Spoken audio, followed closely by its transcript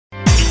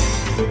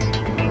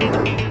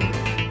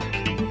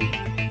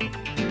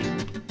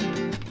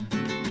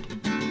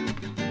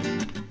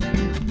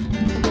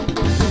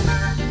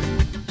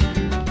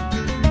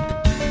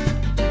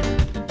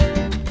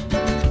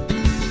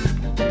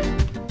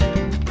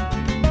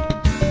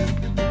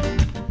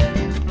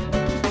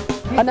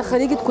أنا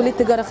خريجة كلية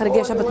تجارة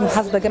خارجية شبكة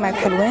محاسبة جامعة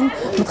حلوان،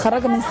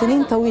 متخرجة من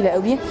سنين طويلة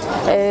قوي.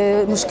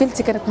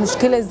 مشكلتي كانت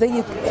مشكلة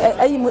زي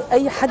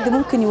أي حد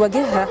ممكن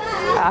يواجهها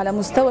على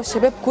مستوى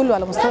الشباب كله،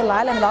 على مستوى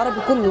العالم العربي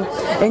كله،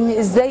 إن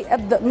إزاي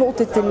أبدأ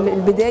نقطة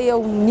البداية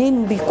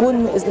ومنين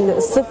بيكون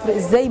الصفر،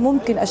 إزاي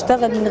ممكن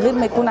أشتغل من غير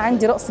ما يكون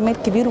عندي رأس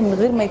مال كبير ومن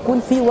غير ما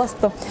يكون في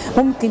واسطة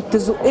ممكن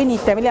تزقني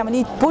تعملي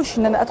عملية بوش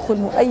إن أنا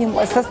أدخل أي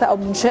مؤسسة أو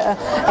منشأة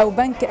أو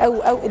بنك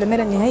أو إلى ما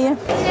لا نهاية.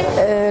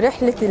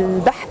 رحلة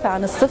البحث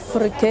عن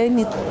الصفر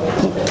كانت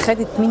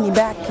خدت مني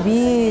باع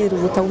كبير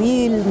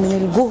وطويل من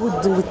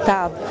الجهد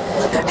والتعب.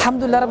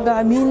 الحمد لله رب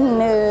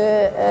العالمين،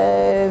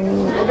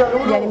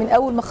 يعني من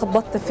اول ما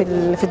خبطت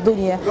في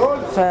الدنيا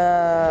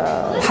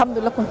فالحمد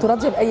لله كنت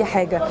راضيه باي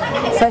حاجه.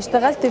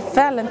 فاشتغلت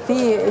فعلا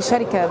في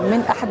شركه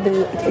من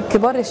احد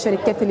كبار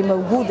الشركات اللي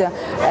موجوده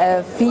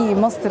في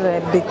مصر،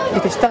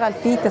 بتشتغل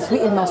في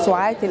تسويق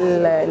الموسوعات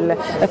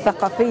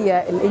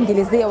الثقافيه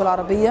الانجليزيه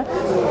والعربيه.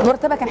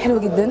 مرتبها كان حلو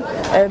جدا،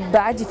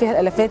 بعدي فيها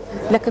الالافات،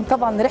 لكن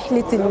طبعا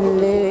رحله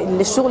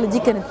الشغل دي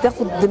كانت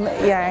تاخد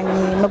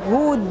يعني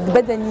مجهود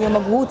بدني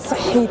ومجهود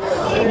صحي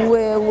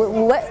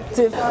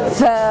ووقت.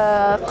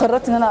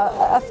 فقررت ان انا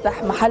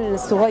افتح محل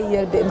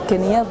صغير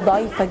بامكانيات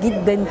ضعيفه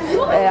جدا،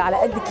 على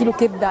قد كيلو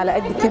كبده، على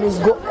قد كيلو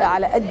سجق،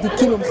 على قد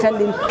كيلو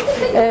مخلل.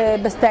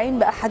 بستعين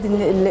باحد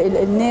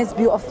الناس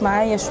بيقف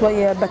معايا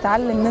شويه،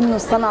 بتعلم منه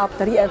الصنعه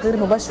بطريقه غير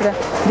مباشره،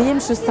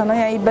 بيمشي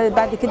الصنايعي.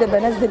 بعد كده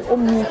بنزل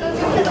امي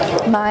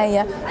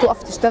معايا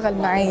تقف تشتغل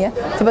معايا.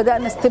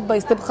 فبدانا ستيب باي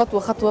ستيب، خطوه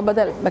خطوه.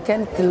 بدل ما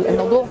كانت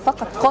الموضوع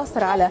فقط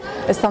قاصر على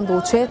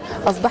السندوتشات،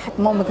 اصبحت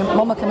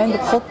ماما كمان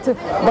بتحط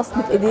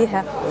بصمه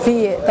ايديها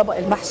في طبق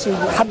المحشي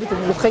وحبه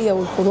الملوخيه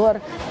والخضار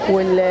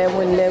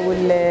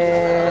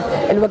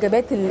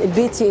والوجبات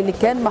البيتي اللي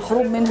كان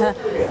محروم منها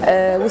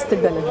وسط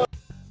البلد.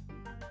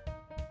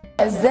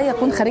 ازاي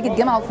اكون خريجه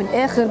جامعه وفي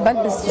الاخر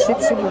بلبس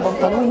شبشب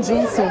وبنطلون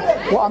جينز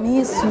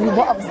وقميص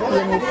وبقف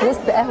يعني في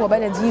وسط قهوه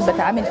بلدي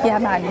بتعامل فيها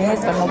مع الناس؟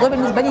 فالموضوع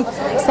بالنسبه لي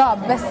صعب،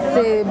 بس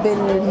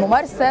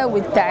بالممارسه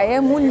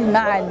والتعامل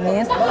مع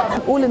الناس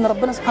بقول ان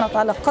ربنا سبحانه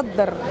وتعالى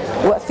قدر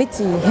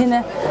وقفتي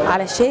هنا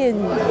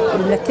علشان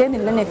المكان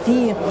اللي انا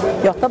فيه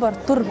يعتبر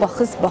تربه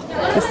خصبه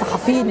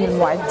للصحفيين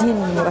والمعدين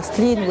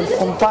والمراسلين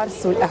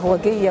والكومبارس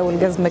والقهوجيه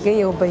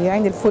والجزمجيه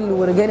وبياعين الفل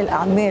ورجال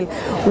الاعمال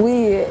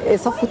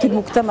وصفوه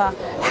المجتمع.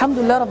 الحمد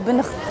لله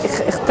ربنا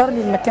اختار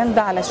لي المكان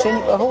ده علشان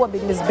يبقى هو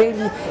بالنسبه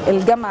لي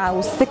الجامعه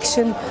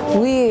والسكشن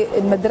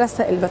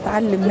والمدرسه اللي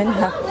بتعلم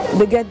منها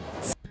بجد.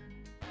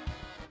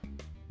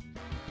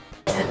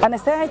 أنا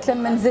ساعة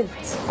لما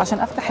نزلت عشان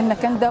أفتح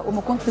المكان ده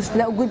وما كنتش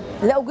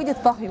لا أجيد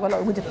الطهي ولا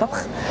أجيد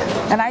الطبخ،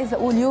 أنا عايزة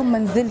أقول يوم ما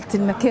نزلت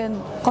المكان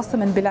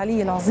قسما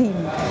بالعلي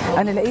العظيم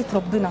أنا لقيت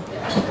ربنا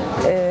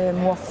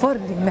موفر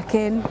لي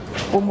المكان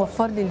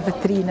وموفر لي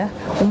الفاترينة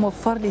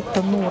وموفر لي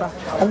التنورة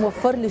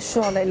وموفر لي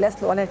الشعلة اللي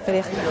أسلق عليها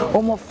الفراخ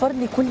وموفر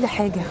لي كل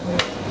حاجة.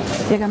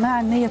 يا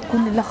جماعة النية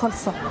تكون لله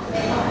خالصة،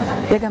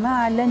 يا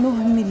جماعة لا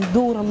نهمل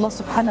دور الله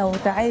سبحانه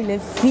وتعالى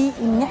في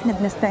إن إحنا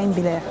بنستعين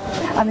بالله.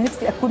 أنا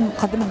نفسي أكون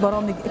مقدمة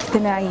برامج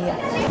اجتماعية،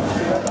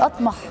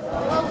 أطمح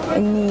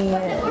إني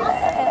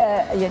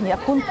يعني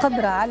أكون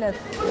قادرة على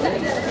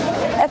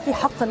أفي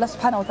حق الله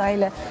سبحانه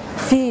وتعالى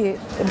في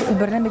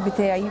البرنامج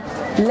بتاعي.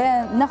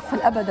 لا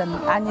نغفل أبدا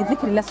عن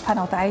ذكر الله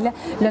سبحانه وتعالى،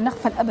 لا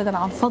نغفل أبدا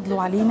عن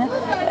فضله علينا.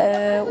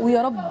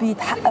 ويا رب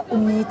يتحقق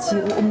أمنيتي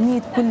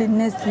وأمنية كل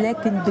الناس،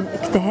 لكن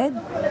بالاجتهاد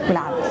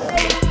والعمل.